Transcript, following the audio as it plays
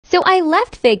So I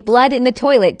left fake blood in the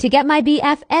toilet to get my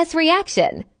BF's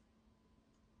reaction.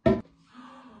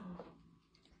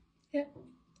 Yeah.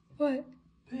 What?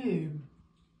 Babe.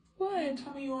 What?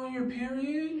 Tell me you're on your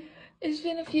period? It's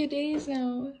been a few days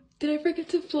now. Did I forget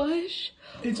to flush?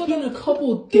 It's been a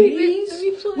couple days? Let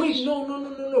me flush. Wait,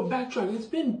 no. Backtrack. It's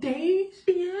been days?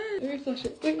 Yeah. Let me flush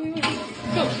it. Wait.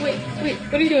 No, wait.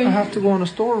 What are you doing? I have to go on a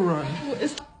store run.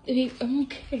 I'm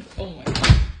okay. Oh my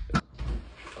god.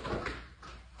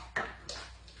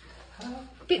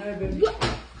 Hi, babe.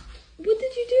 What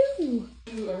did you do?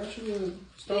 I got you a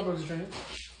Starbucks drink.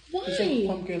 Why? It's like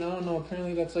pumpkin. I don't know.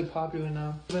 Apparently that's like popular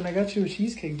now. Then I got you a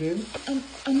cheesecake, babe.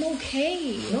 I'm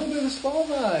okay. No, babe, it's fall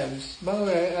vibes. By the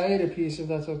way, I ate a piece if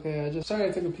that's okay. Sorry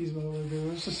I took a piece, by the way, babe.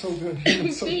 It was just so good. It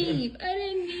was so Babe, good. I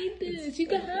didn't need this. You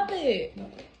can have it.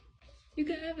 You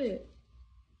can have it.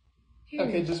 Here.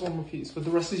 Okay, just one more piece, but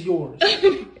the rest is yours.